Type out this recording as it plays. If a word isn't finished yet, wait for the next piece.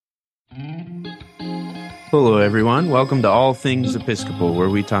Hello, everyone. Welcome to All Things Episcopal, where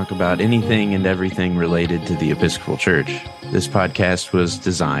we talk about anything and everything related to the Episcopal Church. This podcast was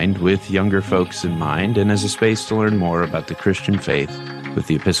designed with younger folks in mind and as a space to learn more about the Christian faith with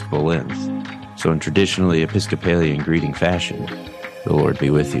the Episcopal lens. So in traditionally Episcopalian greeting fashion, the Lord be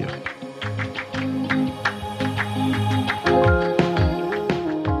with you.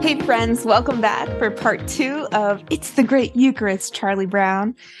 Hey friends, welcome back for part 2 of It's the Great Eucharist, Charlie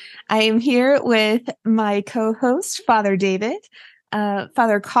Brown. I am here with my co-host, Father David.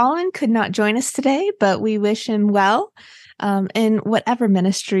 Father Colin could not join us today, but we wish him well in whatever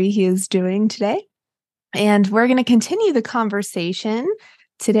ministry he is doing today. And we're going to continue the conversation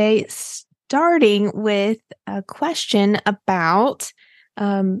today, starting with a question about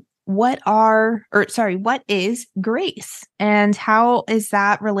what is grace and how is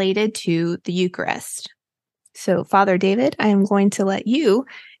that related to the Eucharist? So, Father David, I am going to let you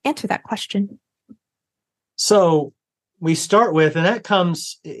answer that question. So we start with, and that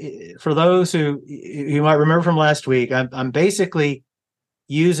comes for those who you might remember from last week, I'm basically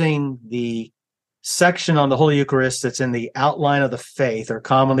using the section on the Holy Eucharist that's in the outline of the faith, or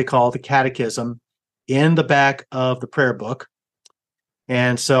commonly called the Catechism, in the back of the prayer book.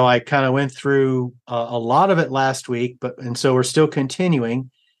 And so I kind of went through a lot of it last week, and so we're still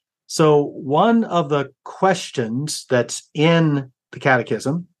continuing. So one of the questions that's in the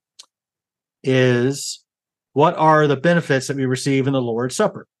Catechism is, what are the benefits that we receive in the Lord's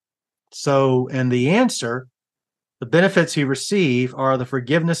Supper? So, and the answer, the benefits we receive are the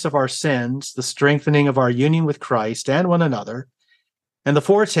forgiveness of our sins, the strengthening of our union with Christ and one another, and the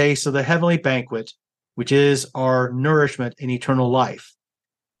foretaste of the heavenly banquet, which is our nourishment in eternal life.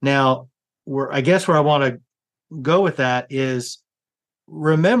 Now, where I want to go with that is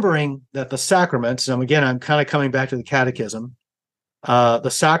remembering that the sacraments, and again, I'm kind of coming back to the Catechism, the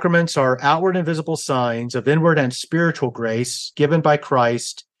sacraments are outward and visible signs of inward and spiritual grace given by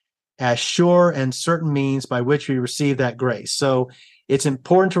Christ as sure and certain means by which we receive that grace. So it's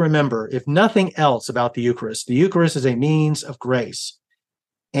important to remember, if nothing else about the Eucharist is a means of grace.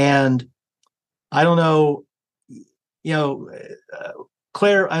 And I don't know,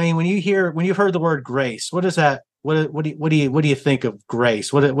 Claire, I mean, when you've heard the word grace, what is that? What do you think of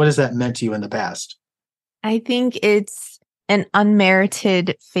grace? What has that meant to you in the past? I think it's an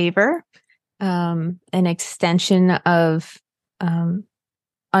unmerited favor, an extension of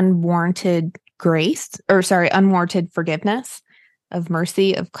unwarranted forgiveness, of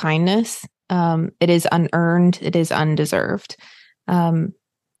mercy, of kindness. It is unearned, it is undeserved.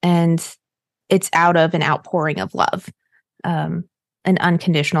 And it's out of an outpouring of love, an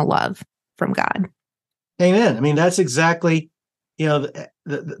unconditional love from God. Amen. I mean, that's exactly,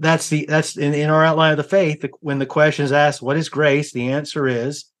 that's in our outline of the faith. When the question is asked, what is grace? The answer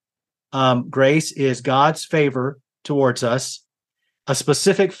is, grace is God's favor towards us, a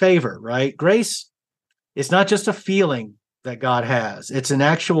specific favor, right? Grace is not just a feeling that God has. It's an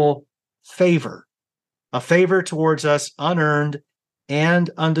actual favor, a favor towards us, unearned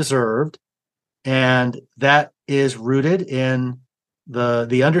and undeserved. And that is rooted in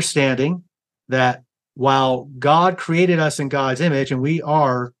the understanding that while God created us in God's image, and we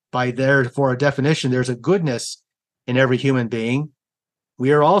are, by therefore a definition, there's a goodness in every human being,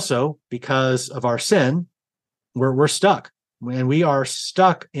 we are also, because of our sin, we're stuck. And we are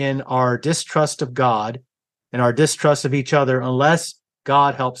stuck in our distrust of God and our distrust of each other unless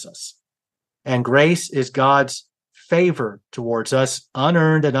God helps us. And grace is God's favor towards us,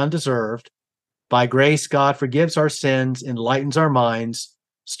 unearned and undeserved. By grace, God forgives our sins, enlightens our minds,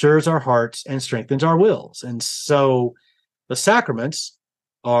 stirs our hearts, and strengthens our wills. And so the sacraments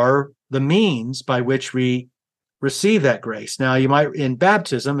are the means by which we receive that grace. Now, you might, in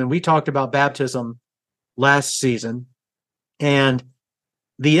baptism, and we talked about baptism last season, and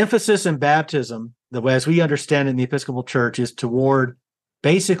the emphasis in baptism, as we understand it in the Episcopal Church, is toward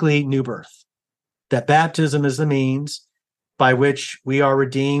basically new birth. That baptism is the means by which we are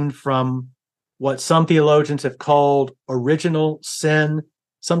redeemed from what some theologians have called original sin.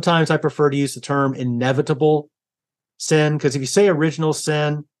 Sometimes I prefer to use the term inevitable sin, because if you say original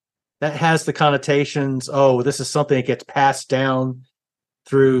sin, that has the connotations, this is something that gets passed down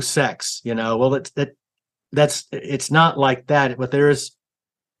through sex. Well, it's not like that, but there is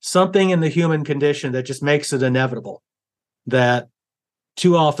something in the human condition that just makes it inevitable, that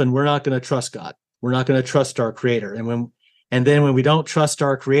too often we're not going to trust God. We're not going to trust our Creator. And then when we don't trust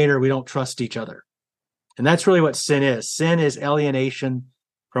our Creator, we don't trust each other. And that's really what sin is. Sin is alienation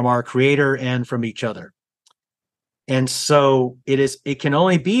from our Creator and from each other. And so it can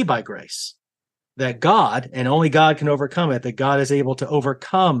only be by grace that God, and only God can overcome it, that God is able to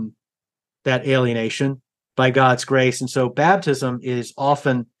overcome that alienation by God's grace. And so baptism is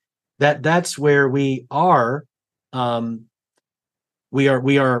often that's where we are. We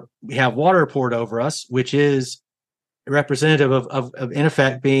have water poured over us, which is representative of in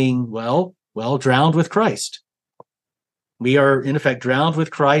effect being drowned with Christ. We are in effect drowned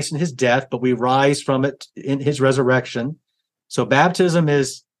with Christ in his death, but we rise from it in his resurrection. So baptism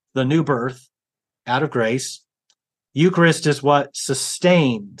is the new birth out of grace. Eucharist is what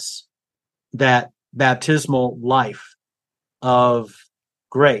sustains that baptismal life of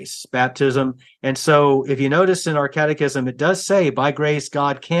grace, baptism. And so if you notice in our catechism, it does say by grace,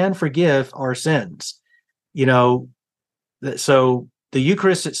 God can forgive our sins. So the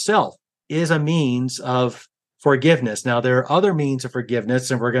Eucharist itself is a means of forgiveness. Now, there are other means of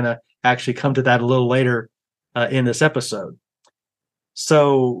forgiveness, and we're going to actually come to that a little later in this episode.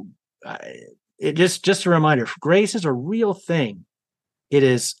 So it just a reminder, grace is a real thing. It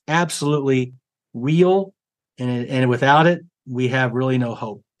is absolutely real, and without it, we have really no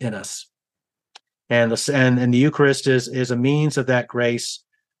hope in us. And the Eucharist is a means of that grace,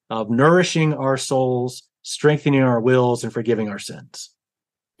 of nourishing our souls, strengthening our wills, and forgiving our sins.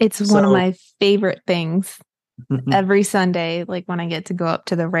 It's one of my favorite things every Sunday, like when I get to go up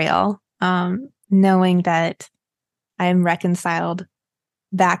to the rail, knowing that I'm reconciled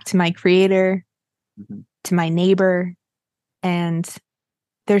back to my Creator, to my neighbor. And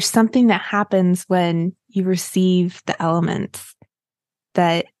there's something that happens when you receive the elements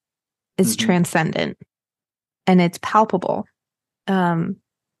that is transcendent and it's palpable. When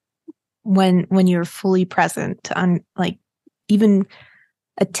you're fully present to even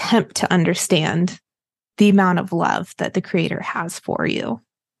attempt to understand the amount of love that the Creator has for you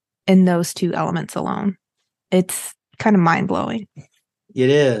in those two elements alone. It's kind of mind-blowing. It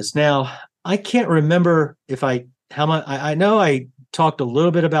is. Now, I can't remember how much I know I talked a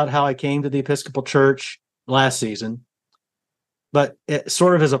little bit about how I came to the Episcopal Church last season, but it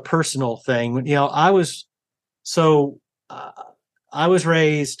sort of as a personal thing. I was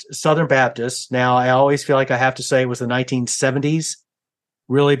raised Southern Baptist. Now, I always feel like I have to say it was the 1970s,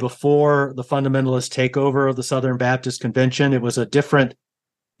 really before the fundamentalist takeover of the Southern Baptist Convention. It was a different.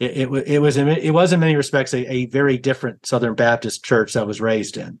 It was in many respects a very different Southern Baptist church that I was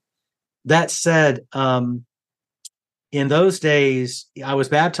raised in. That said, in those days, I was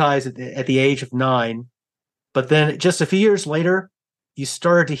baptized at the age of 9, but then just a few years later, I was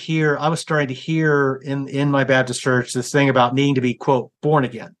starting to hear in my Baptist church this thing about needing to be, quote, born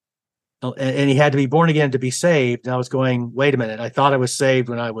again. And he had to be born again to be saved. And I was going, wait a minute, I thought I was saved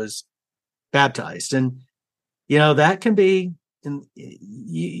when I was baptized. And, that can be,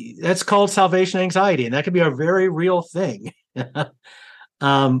 that's called salvation anxiety. And that can be a very real thing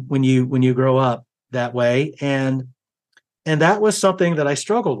when you grow up that way. And that was something that I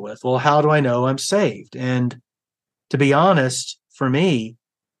struggled with. Well, how do I know I'm saved? And to be honest, for me,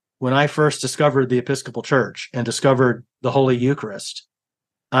 when I first discovered the Episcopal Church and discovered the Holy Eucharist,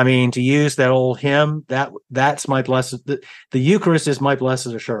 I mean, to use that old hymn, that's my blessed. The Eucharist is my blessed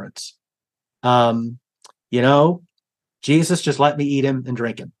assurance. Jesus, just let me eat him and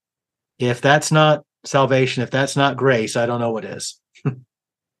drink him. If that's not salvation, if that's not grace, I don't know what is.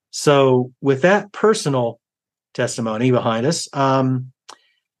 So, with that personal testimony behind us,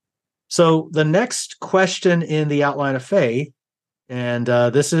 so the next question in the outline of faith, and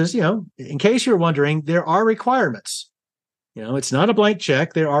this is, in case you're wondering, there are requirements. It's not a blank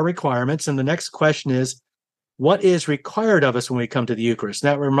check. There are requirements. And the next question is, what is required of us when we come to the Eucharist?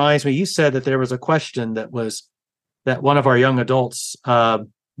 That reminds me, you said that there was a question that one of our young adults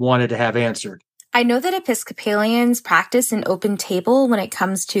wanted to have answered. I know that Episcopalians practice an open table when it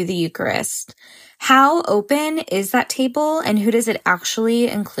comes to the Eucharist. How open is that table, and who does it actually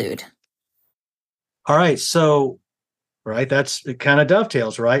include? All right. So, that's it kind of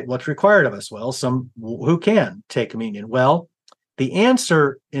dovetails, right? What's required of us? Well, who can take communion? Well, the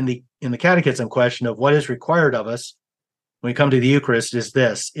answer in the catechism question of what is required of us when we come to the Eucharist is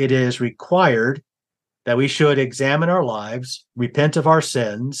this: it is required that we should examine our lives, repent of our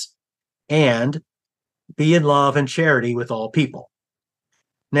sins, and be in love and charity with all people.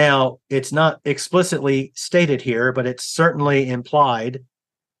 Now, it's not explicitly stated here, but it's certainly implied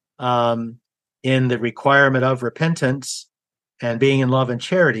in the requirement of repentance and being in love and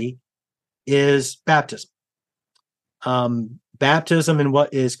charity is baptism. Baptism in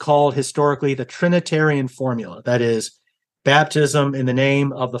what is called historically the Trinitarian formula. That is, baptism in the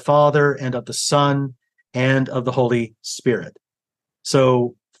name of the Father and of the Son and of the Holy Spirit.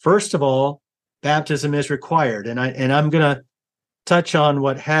 So, first of all, baptism is required. And I'm going to touch on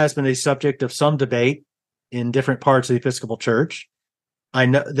what has been a subject of some debate in different parts of the Episcopal Church. I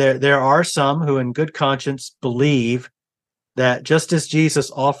know there are some who in good conscience believe that just as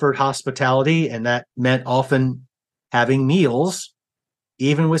Jesus offered hospitality, and that meant often having meals,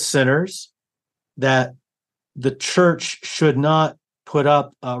 even with sinners, that the church should not put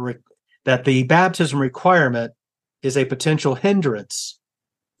up that the baptism requirement is a potential hindrance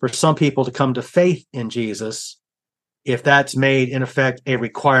for some people to come to faith in Jesus if that's made, in effect, a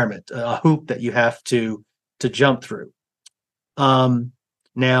requirement, a hoop that you have to jump through.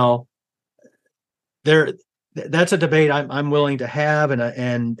 Now, that's a debate I'm willing to have,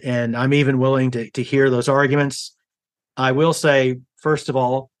 and I'm even willing to hear those arguments. I will say, first of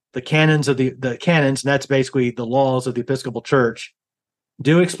all, the canons, and that's basically the laws of the Episcopal Church,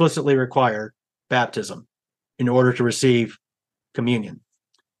 do explicitly require baptism in order to receive communion.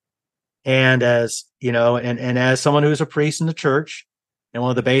 And as you know, and as someone who's a priest in the church, and one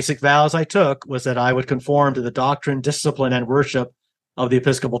of the basic vows I took was that I would conform to the doctrine, discipline, and worship of the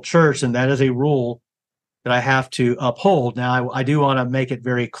Episcopal Church, and that is a rule that I have to uphold. Now, I do want to make it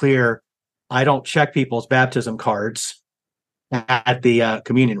very clear, I don't check people's baptism cards at the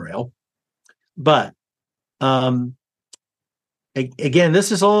communion rail. But again,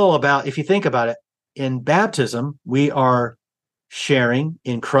 this is all about, if you think about it, in baptism, we are sharing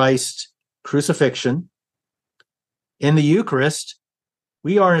in Christ's crucifixion. In the Eucharist,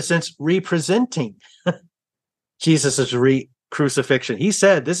 we are, in a sense, representing Jesus' crucifixion. He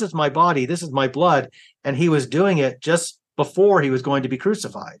said, "This is my body, this is my blood," and he was doing it just before he was going to be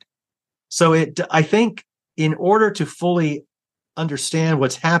crucified. So I think in order to fully understand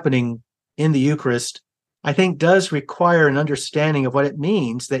what's happening in the Eucharist, I think does require an understanding of what it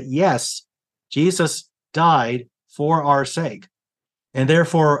means that, yes, Jesus died for our sake. And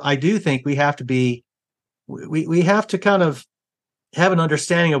therefore, I do think we have to kind of have an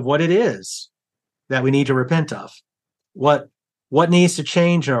understanding of what it is that we need to repent of. What needs to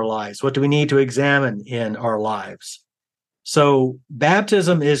change in our lives? What do we need to examine in our lives? So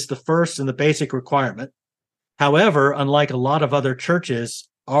baptism is the first and the basic requirement. However, unlike a lot of other churches,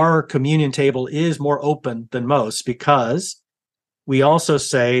 our communion table is more open than most, because we also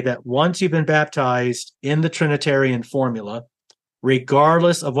say that once you've been baptized in the Trinitarian formula,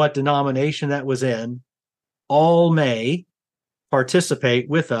 regardless of what denomination that was in, all may participate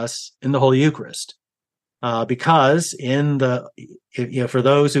with us in the Holy Eucharist. Because for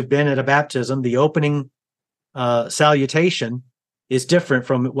those who've been at a baptism, the opening salutation is different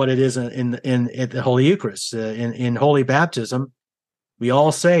from what it is in the Holy Eucharist. In Holy Baptism, we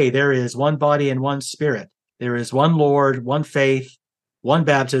all say there is one body and one Spirit. There is one Lord, one faith, one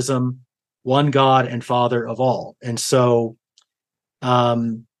baptism, one God and Father of all. And so,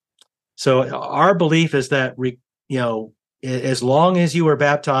 our belief is that as long as you are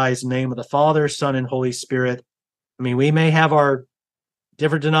baptized in the name of the Father, Son, and Holy Spirit, I mean, we may have our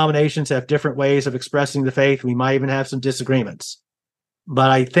different denominations have different ways of expressing the faith. We might even have some disagreements. But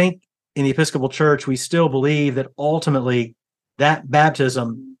I think in the Episcopal Church, we still believe that ultimately that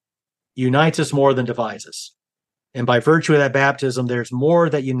baptism unites us more than divides us. And by virtue of that baptism, there's more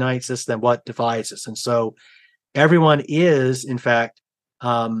that unites us than what divides us. And so everyone is, in fact,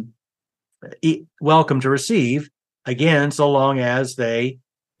 welcome to receive, again, so long as they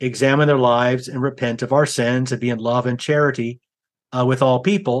examine their lives and repent of our sins and be in love and charity with all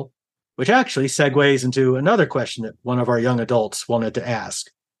people, which actually segues into another question that one of our young adults wanted to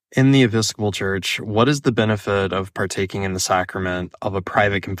ask. In the Episcopal Church, what is the benefit of partaking in the sacrament of a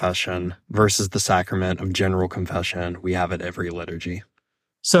private confession versus the sacrament of general confession we have at every liturgy?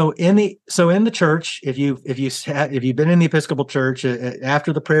 So in the church, if you've been in the Episcopal Church,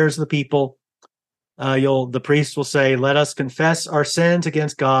 after the prayers of the people, the priest will say, "Let us confess our sins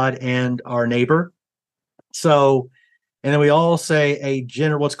against God and our neighbor." So, and then we all say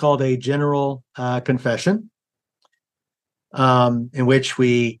what's called a general confession, in which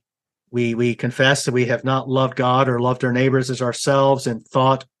we confess that we have not loved God or loved our neighbors as ourselves in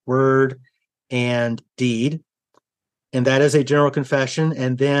thought, word, and deed. And that is a general confession.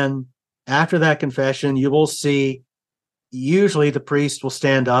 And then after that confession, you will see, usually the priest will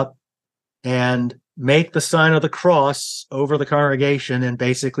stand up and make the sign of the cross over the congregation and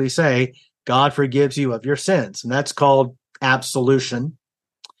basically say, "God forgives you of your sins." And that's called absolution.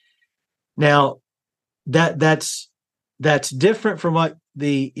 Now, that's different from what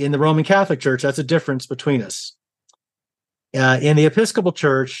in the Roman Catholic Church. That's a difference between us. In the Episcopal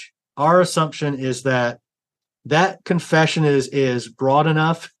Church, our assumption is that confession is broad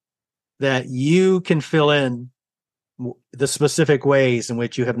enough that you can fill in the specific ways in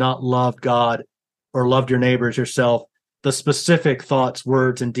which you have not loved God or loved your neighbors yourself, the specific thoughts,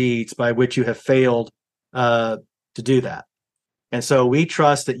 words, and deeds by which you have failed to do that. And so we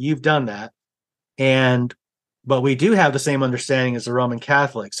trust that you've done that. But we do have the same understanding as the Roman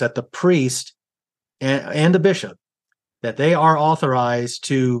Catholics, that the priest and the bishop, that they are authorized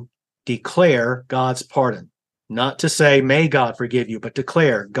to declare God's pardon, not to say, may God forgive you, but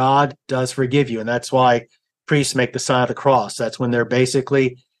declare God does forgive you. And that's why priests make the sign of the cross. That's when they're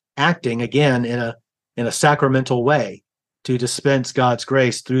basically acting again in a sacramental way to dispense God's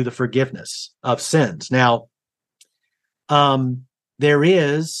grace through the forgiveness of sins. Now, there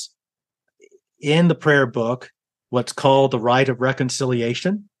is in the prayer book what's called the rite of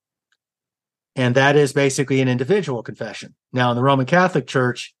reconciliation, and that is basically an individual confession. Now, in the Roman Catholic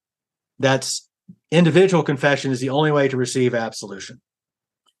Church, that's individual confession is the only way to receive absolution.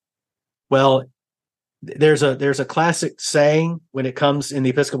 Well, there's a classic saying when it comes in the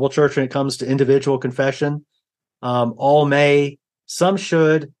Episcopal Church, when it comes to individual confession, all may, some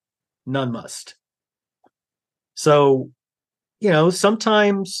should, none must. So,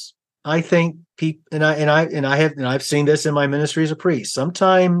 sometimes I think people, I've seen this in my ministry as a priest.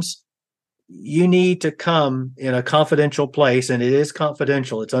 Sometimes you need to come in a confidential place, and it is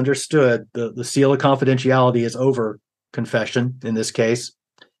confidential. It's understood. The seal of confidentiality is over confession in this case.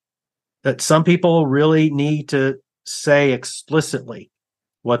 That some people really need to say explicitly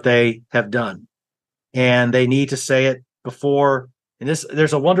what they have done, and they need to say it before. And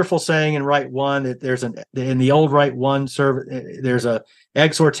there's a wonderful saying in Rite One that in the old Rite One there's a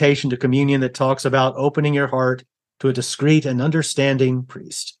exhortation to communion that talks about opening your heart to a discreet and understanding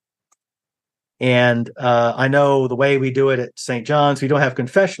priest. And I know the way we do it at St. John's, we don't have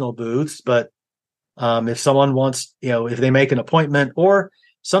confessional booths, but if someone wants, if they make an appointment, or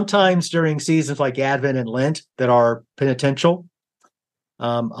sometimes during seasons like Advent and Lent that are penitential,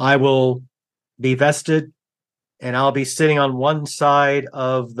 I will be vested and I'll be sitting on one side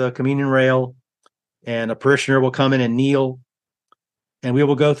of the communion rail, and a parishioner will come in and kneel, and we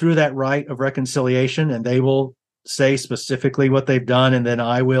will go through that rite of reconciliation, and they will say specifically what they've done, and then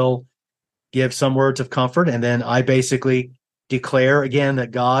I will give some words of comfort, and then I basically declare again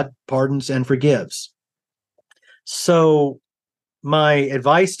that God pardons and forgives. So my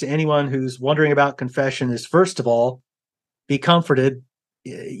advice to anyone who's wondering about confession is, first of all, be comforted.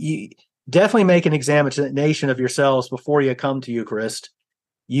 You definitely make an examination of yourselves before you come to Eucharist.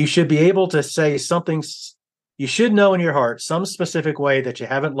 You should be able to say something. You should know in your heart some specific way that you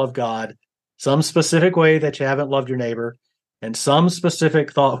haven't loved God, some specific way that you haven't loved your neighbor, and some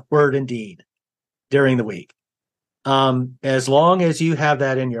specific thought, word, and deed during the week. As long as you have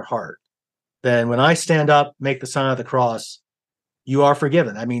that in your heart, then when I stand up, make the sign of the cross, you are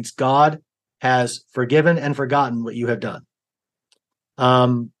forgiven. That means God has forgiven and forgotten what you have done.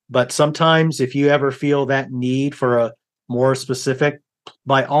 But sometimes if you ever feel that need for a more specific,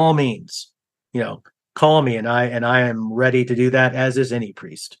 by all means, call me, and I am ready to do that, as is any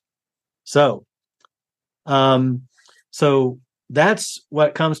priest. So that's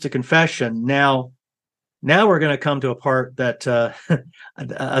what comes to confession. Now we're going to come to a part that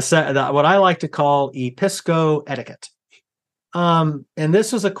what I like to call episco etiquette. And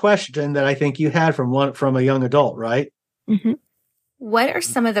this was a question that I think you had from a young adult, right? Mm-hmm. What are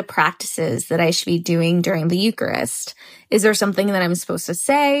some of the practices that I should be doing during the Eucharist? Is there something that I'm supposed to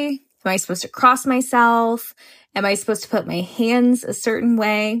say? Am I supposed to cross myself? Am I supposed to put my hands a certain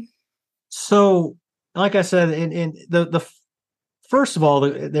way? So, like I said, in the first of all,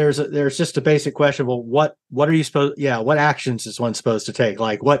 there's just a basic question. Well, what are you supposed? Yeah, what actions is one supposed to take?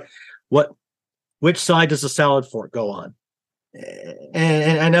 Like which side does the salad fork go on?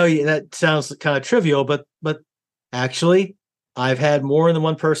 And I know that sounds kind of trivial, but actually, I've had more than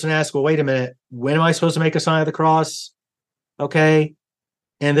one person ask, well, wait a minute, when am I supposed to make a sign of the cross? Okay.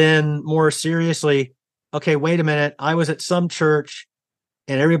 And then more seriously, okay, wait a minute, I was at some church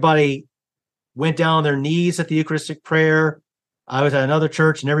and everybody went down on their knees at the Eucharistic prayer. I was at another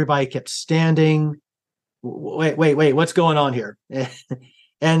church and everybody kept standing. Wait, what's going on here?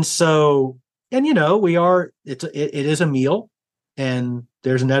 And so, it is a meal, and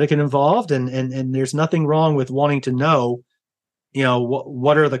there's an etiquette involved, and there's nothing wrong with wanting to know,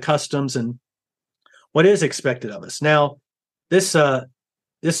 what are the customs and what is expected of us. Now, this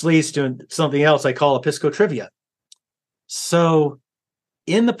leads to something else I call episcotrivia. So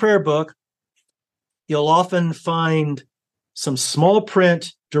in the prayer book, you'll often find some small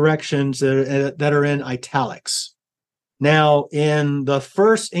print directions that are in italics. Now, in the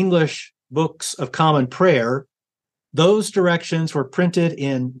first English books of common prayer, those directions were printed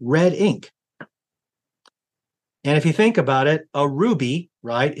in red ink. And if you think about it, a ruby,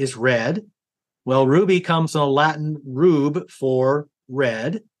 right, is red. Well, ruby comes from a Latin rub for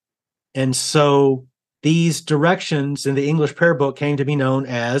red. And so these directions in the English prayer book came to be known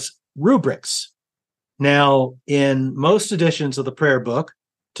as rubrics. Now, in most editions of the prayer book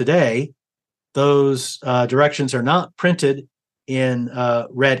today, those directions are not printed in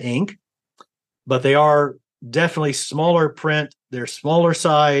red ink, but they are definitely smaller print. They're smaller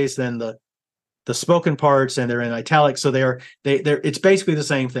size than the spoken parts, and they're in italics. So they're it's basically the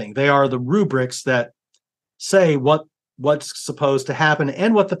same thing. They are the rubrics that say what's supposed to happen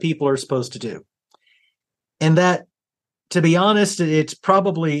and what the people are supposed to do. And that, to be honest, it's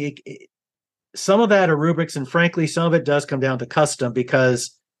probably some of that are rubrics, and frankly, some of it does come down to custom,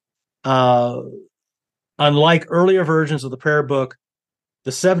 because unlike earlier versions of the prayer book,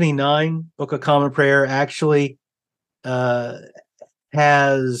 the 79 Book of Common Prayer actually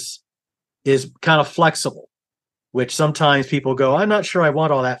is kind of flexible, which sometimes people go, I'm not sure I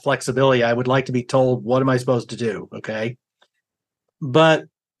want all that flexibility. I would like to be told, what am I supposed to do? Okay.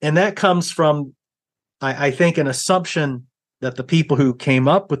 And that comes from, I think, an assumption that the people who came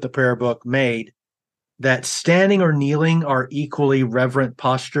up with the prayer book made, that standing or kneeling are equally reverent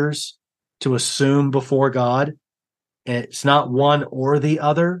postures to assume before God. And it's not one or the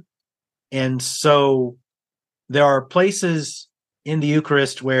other. And so there are places in the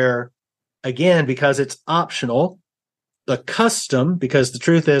Eucharist where, again, because it's optional, the custom, because the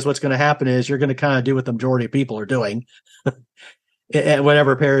truth is what's going to happen is you're going to kind of do what the majority of people are doing at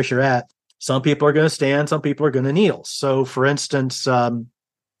whatever parish you're at. Some people are going to stand, some people are going to kneel. So, for instance, and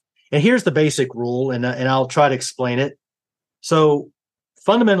here's the basic rule, and I'll try to explain it. So,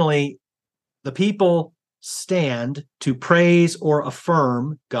 fundamentally, the people stand to praise or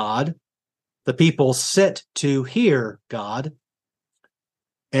affirm God. The people sit to hear God.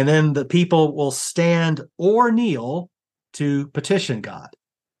 And then the people will stand or kneel to petition God.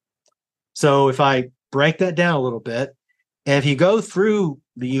 So if I break that down a little bit, and if you go through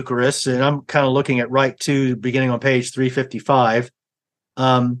the Eucharist, and I'm kind of looking at Rite 2, beginning on page 355,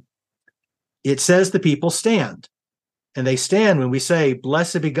 it says the people stand. And they stand when we say,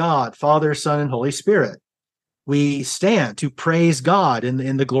 Blessed be God, Father, Son, and Holy Spirit. We stand to praise God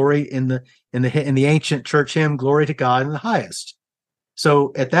in the glory, in the ancient church hymn, Glory to God in the highest.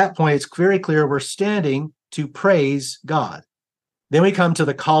 So at that point, it's very clear we're standing to praise God. Then we come to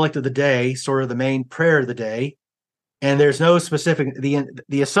the collect of the day, sort of the main prayer of the day, and there's no specific.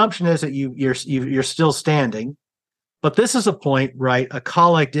 The assumption is that you're still standing, but this is a point, right? A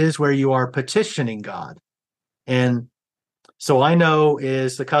collect is where you are petitioning God, and so I know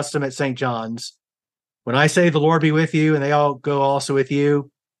is the custom at St. John's. When I say the Lord be with you, and they all go also with you,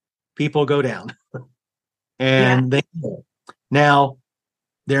 people go down, and they now.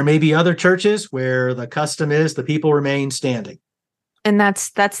 There may be other churches where the custom is the people remain standing. And that's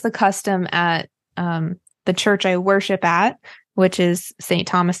the custom at the church I worship at, which is St.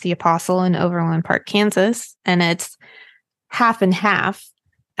 Thomas the Apostle in Overland Park, Kansas. And it's half and half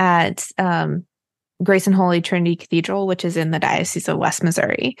at Grace and Holy Trinity Cathedral, which is in the Diocese of West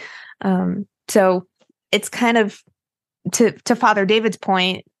Missouri. So it's kind of, to Father David's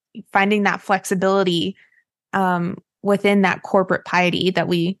point, finding that flexibility within that corporate piety that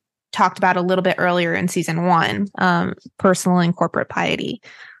we talked about a little bit earlier in season 1, personal and corporate piety.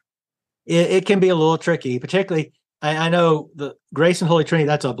 It can be a little tricky, particularly, I know the Grace and Holy Trinity,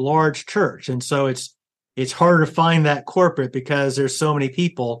 that's a large church. And so it's harder to find that corporate because there's so many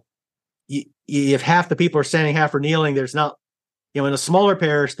people. If half the people are standing, half are kneeling, there's not, in a smaller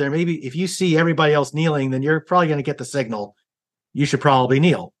parish, there maybe if you see everybody else kneeling, then you're probably going to get the signal. You should probably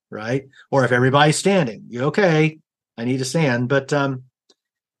kneel, right? Or if everybody's standing, okay, I need to stand. But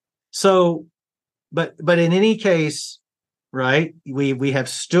but in any case, right, we have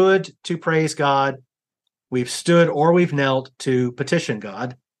stood to praise God, we've stood or we've knelt to petition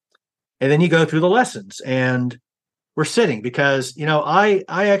God, and then you go through the lessons, and we're sitting because I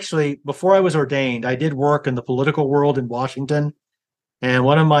actually, before I was ordained, I did work in the political world in Washington, and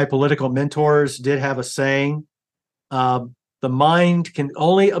one of my political mentors did have a saying: the mind can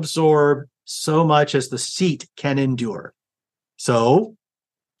only absorb so much as the seat can endure. So,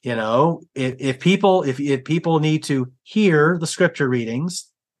 if people need to hear the scripture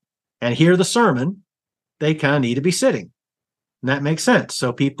readings and hear the sermon, they kind of need to be sitting. And that makes sense.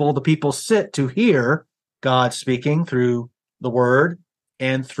 So the people sit to hear God speaking through the word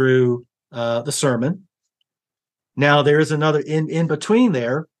and through the sermon. Now there is another in between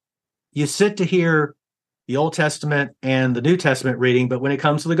there. You sit to hear the Old Testament and the New Testament reading, but when it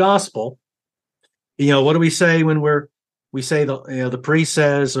comes to the gospel, what do we say when we say the priest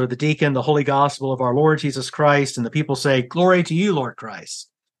says, or the deacon, the holy gospel of our Lord Jesus Christ, and the people say, "Glory to you, Lord Christ."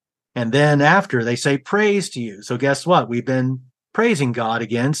 And then after they say, "Praise to you." So guess what? We've been praising God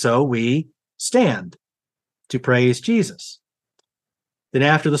again, so we stand. to praise Jesus. Then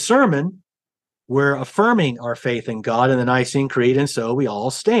after the sermon, we're affirming our faith in God in the Nicene Creed, and so we all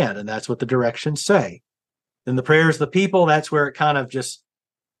stand, and that's what the directions say. Then the prayers of the people, that's where it kind of just,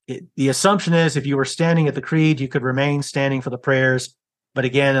 the assumption is if you were standing at the creed, you could remain standing for the prayers. But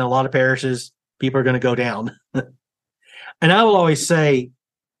again, in a lot of parishes, people are going to go down. And I will always say,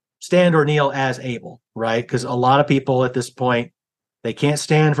 stand or kneel as able, right? Because a lot of people at this point, they can't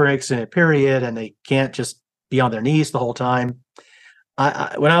stand for an extended period, and they can't just be on their knees the whole time.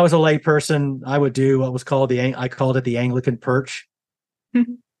 When I was a lay person, I would do what was called I called it the Anglican perch,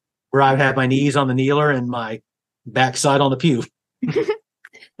 where I would have my knees on the kneeler and my backside on the pew.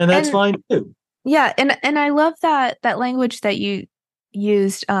 And that's fine too. Yeah. And I love that language that you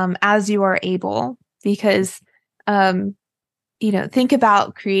used, as you are able, because, think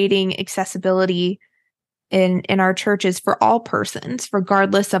about creating accessibility in our churches for all persons,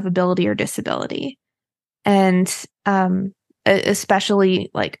 regardless of ability or disability. And,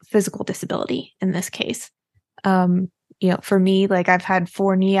 especially like physical disability in this case. For me, like I've had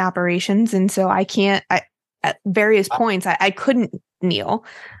 4 knee operations, and so at various points, I couldn't kneel,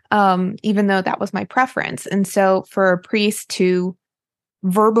 even though that was my preference. And so for a priest to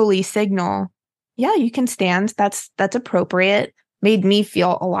verbally signal, yeah, you can stand, that's appropriate, made me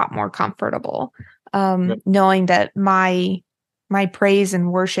feel a lot more comfortable, knowing that my praise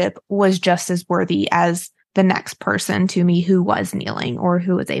and worship was just as worthy as the next person to me who was kneeling or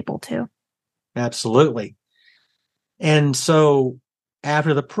who was able to. Absolutely. And so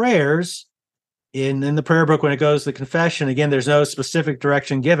after the prayers, in the prayer book, when it goes to the confession, again, there's no specific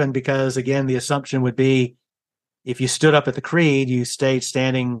direction given because, again, the assumption would be if you stood up at the creed, you stayed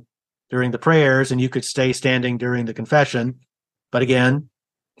standing during the prayers, and you could stay standing during the confession. But again,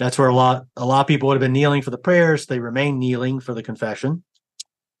 that's where a lot of people would have been kneeling for the prayers. They remain kneeling for the confession.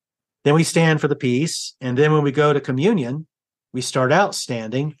 Then we stand for the peace. And then when we go to communion, we start out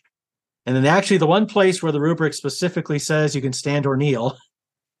standing. And then actually the one place where the rubric specifically says you can stand or kneel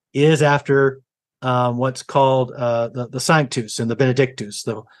is after what's called the Sanctus and the Benedictus,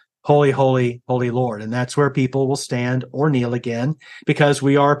 the Holy, Holy, Holy Lord. And that's where people will stand or kneel again, because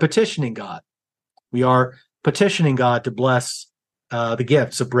we are petitioning God. We are petitioning God to bless the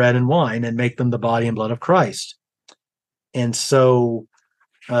gifts of bread and wine and make them the body and blood of Christ. And so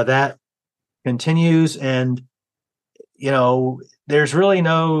that continues. And, there's really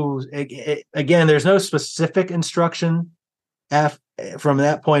there's no specific instruction from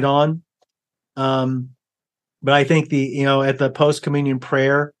that point on. But I think at the post-communion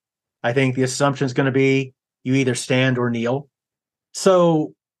prayer, I think the assumption is going to be you either stand or kneel.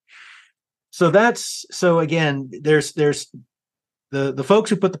 So again, there's the folks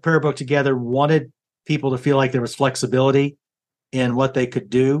who put the prayer book together wanted people to feel like there was flexibility in what they could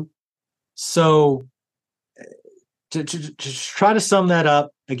do. So to try to sum that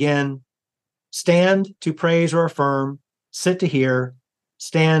up, again, stand to praise or affirm, sit to hear,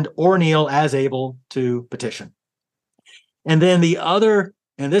 stand or kneel as able to petition. And then the other,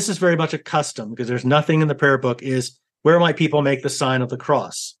 and this is very much a custom because there's nothing in the prayer book, is where might people make the sign of the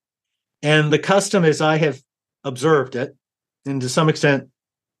cross? And the custom, as I have observed it, and to some extent,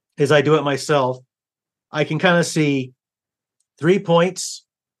 as I do it myself, I can kind of see 3 points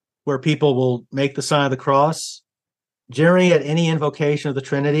where people will make the sign of the cross, generally at any invocation of the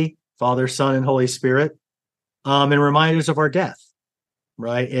Trinity, Father, Son, and Holy Spirit, and reminders of our death,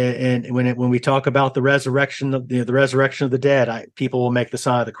 right? And when we talk about the resurrection of the resurrection of the dead, people will make the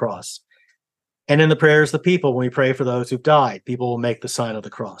sign of the cross. And in the prayers of the people, when we pray for those who've died, people will make the sign of the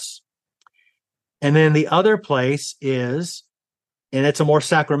cross. And then the other place is, and it's a more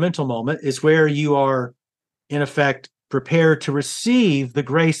sacramental moment, is where you are, in effect, prepared to receive the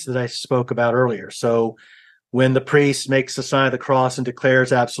grace that I spoke about earlier. So when the priest makes the sign of the cross and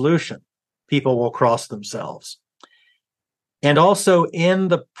declares absolution, people will cross themselves. And also in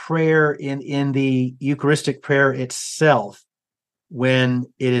the prayer, in the Eucharistic prayer itself, in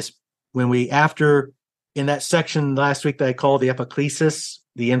that section last week that I called the epiclesis,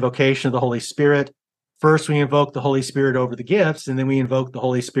 the invocation of the Holy Spirit, first we invoke the Holy Spirit over the gifts, and then we invoke the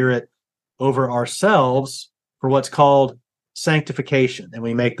Holy Spirit over ourselves for what's called sanctification, and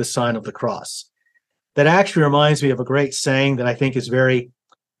we make the sign of the cross. That actually reminds me of a great saying that I think is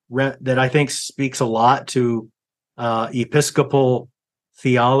that I think speaks a lot to Episcopal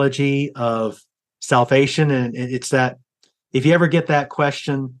theology of salvation, and it's that if you ever get that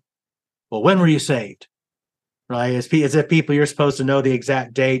question, well, when were you saved? Right? As if people, you're supposed to know the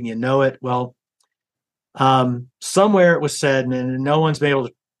exact date and you know it. Well, somewhere it was said, and no one's been able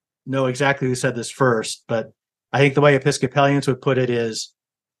to know exactly who said this first, but I think the way Episcopalians would put it is,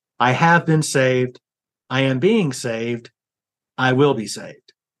 I have been saved, I am being saved, I will be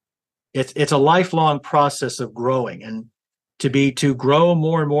saved. It's a lifelong process of growing, and to grow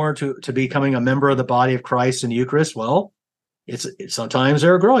more and more to becoming a member of the body of Christ in the Eucharist. Well, it's sometimes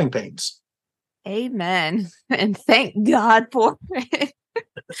there are growing pains. Amen. And thank God for it.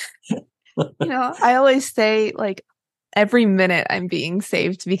 I always say, like, every minute I'm being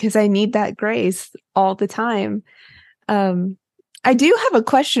saved because I need that grace all the time. I do have a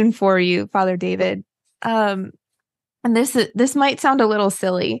question for you, Father David. And this might sound a little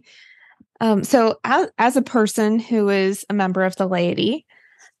silly. So as a person who is a member of the laity,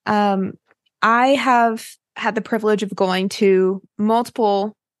 I have had the privilege of going to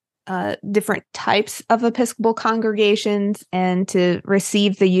multiple different types of Episcopal congregations and to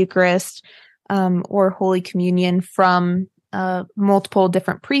receive the Eucharist or Holy Communion from multiple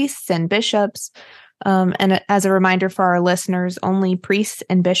different priests and bishops. And as a reminder for our listeners, only priests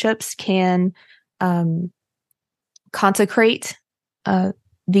and bishops can consecrate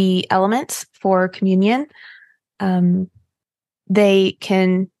the elements for communion. They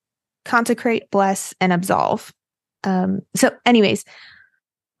can consecrate, bless, and absolve. So anyways,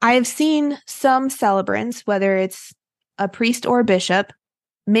 I have seen some celebrants, whether it's a priest or a bishop,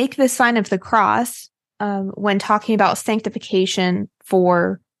 make the sign of the cross when talking about sanctification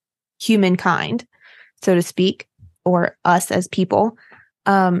for humankind, so to speak, or us as people.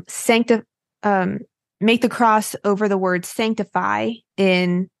 Make the cross over the word sanctify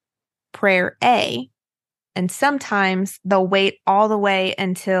in prayer A, and sometimes they'll wait all the way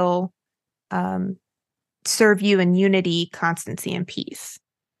until serve you in unity, constancy, and peace.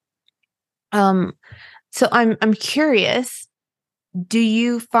 So I'm curious, do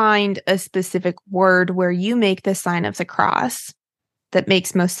you find a specific word where you make the sign of the cross that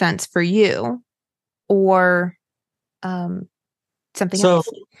makes most sense for you, or something else?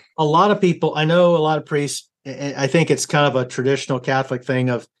 So a lot of people, I know a lot of priests, I think it's kind of a traditional Catholic thing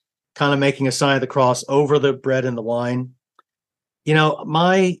of kind of making a sign of the cross over the bread and the wine.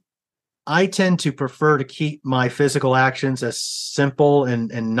 I tend to prefer to keep my physical actions as simple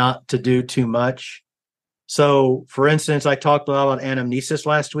and not to do too much. So, for instance, I talked a lot about anamnesis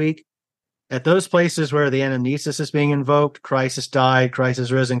last week. At those places where the anamnesis is being invoked, Christ has died, Christ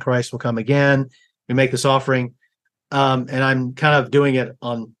has risen, Christ will come again. We make this offering, and I'm kind of doing it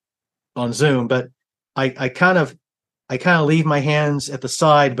on Zoom, but I kind of leave my hands at the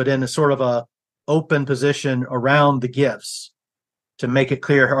side, but in a sort of a open position around the gifts to make it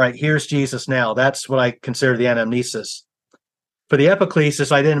clear. All right, here's Jesus now. That's what I consider the anamnesis. For the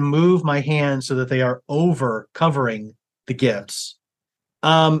epiclesis, I then move my hands so that they are over covering the gifts.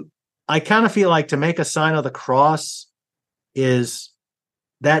 I kind of feel like to make a sign of the cross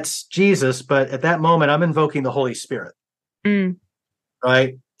that's Jesus, but at that moment I'm invoking the Holy Spirit.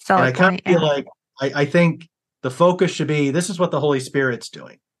 Right? Solid and I kind point, of feel like I think the focus should be, this is what the Holy Spirit's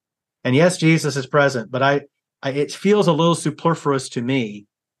doing. And yes, Jesus is present, but it feels a little superfluous to me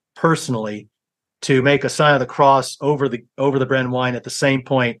personally to make a sign of the cross over the bread and wine at the same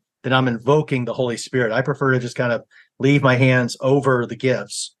point that I'm invoking the Holy Spirit. I prefer to just kind of leave my hands over the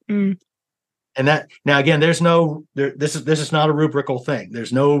gifts. And that, now again, this is not a rubrical thing.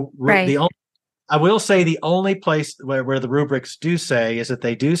 There's no, right. I will say the only place where the rubrics do say is that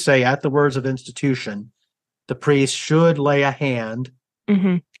they do say at the words of institution, the priest should lay a hand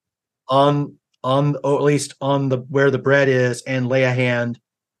on or at least on where the bread is, and lay a hand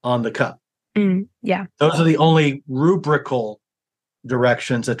on the cup. Yeah. Those are the only rubrical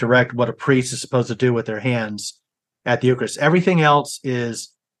directions that direct what a priest is supposed to do with their hands at the Eucharist. Everything else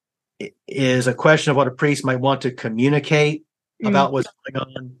is a question of what a priest might want to communicate about what's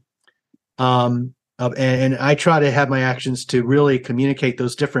going on. And I try to have my actions to really communicate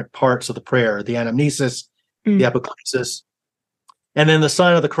those different parts of the prayer, the anamnesis, the epiclesis, and then the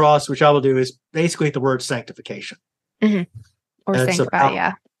sign of the cross, which I will do, is basically the word sanctification. Or sanctify,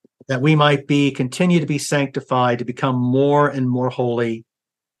 yeah. That we might continue to be sanctified, to become more and more holy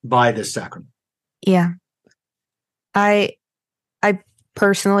by this sacrament. Yeah. I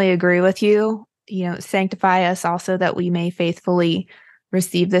personally agree with you. Sanctify us also that we may faithfully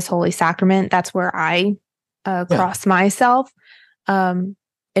receive this holy sacrament. That's where I cross myself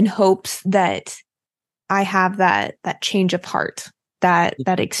in hopes that I have that change of heart,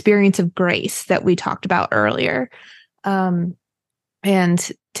 that experience of grace that we talked about earlier.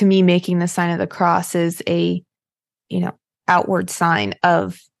 And to me, making the sign of the cross is a, outward sign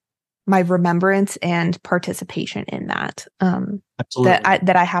of my remembrance and participation in that.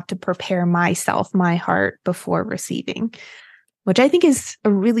 That I have to prepare myself, my heart, before receiving, which I think is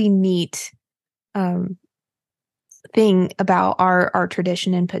a really neat thing about our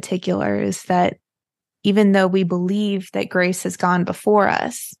tradition in particular, is that even though we believe that grace has gone before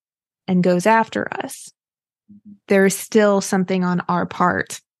us and goes after us, there is still something on our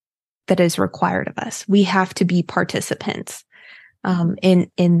part that is required of us. We have to be participants in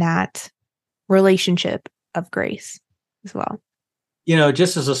that relationship of grace as well.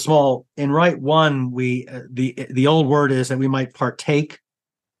 Just as a small, in Rite 1, we the old word is that we might partake,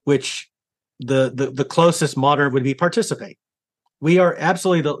 which the closest modern would be participate. We are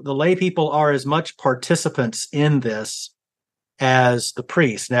absolutely, the lay people are as much participants in this as the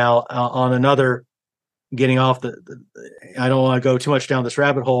priests. Now, on another, getting off I don't want to go too much down this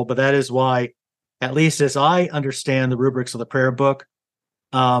rabbit hole, but that is why, at least as I understand the rubrics of the prayer book,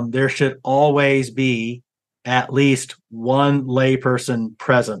 there should always be at least one lay person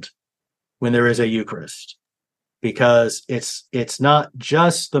present when there is a Eucharist, because it's not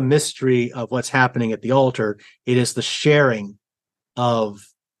just the mystery of what's happening at the altar. It is the sharing of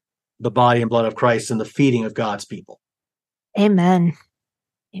the body and blood of Christ and the feeding of God's people. Amen.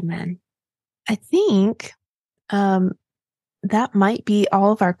 Amen. I think that might be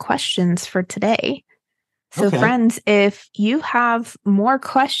all of our questions for today. So, Okay. friends, if you have more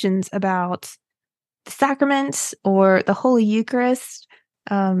questions about the sacraments or the Holy Eucharist,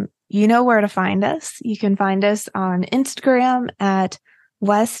 you know where to find us. You can find us on Instagram at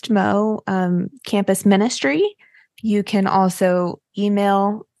Westmo Campus Ministry. You can also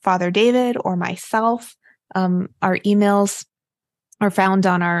email Father David or myself. Our emails are found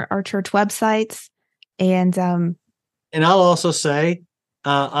on our church websites. And I'll also say,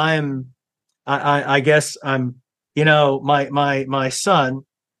 I guess I'm, my son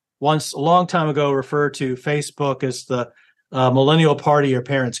once a long time ago referred to Facebook as the millennial party your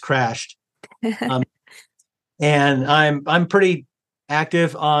parents crashed. And I'm pretty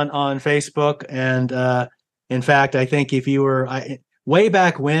active on Facebook. And in fact, I think if you were way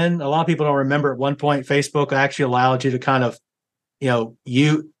back when, a lot of people don't remember, at one point, Facebook actually allowed you to kind of,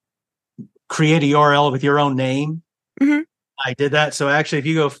 you create a URL with your own name. Mhm. I did that. So actually,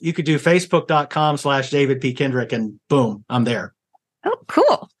 if you could do facebook.com/David P. Kendrick, and boom, I'm there. Oh,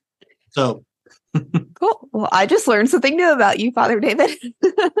 cool. So Cool. Well, I just learned something new about you, Father David.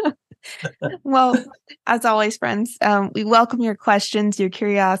 Well, as always, friends, we welcome your questions, your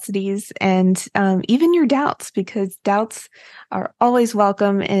curiosities, and even your doubts, because doubts are always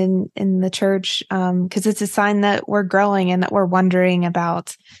welcome in the church, because it's a sign that we're growing and that we're wondering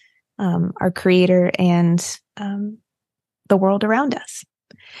about our Creator and the world around us.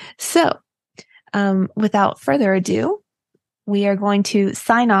 So, without further ado, we are going to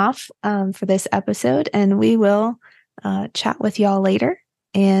sign off for this episode, and we will chat with y'all later.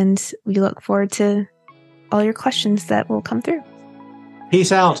 And we look forward to all your questions that will come through.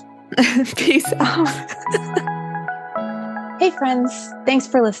 peace out. Peace out. Hey, friends. Thanks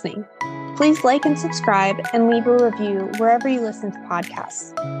for listening. Please like and subscribe and leave a review wherever you listen to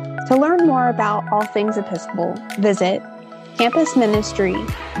podcasts. To learn more about all things Episcopal, visit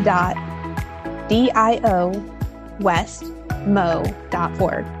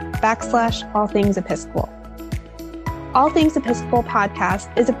campusministry.diowestmo.org/all things Episcopal. All Things Episcopal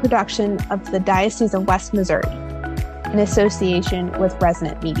podcast is a production of the Diocese of West Missouri in association with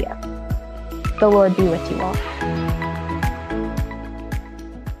Resonant Media. The Lord be with you all.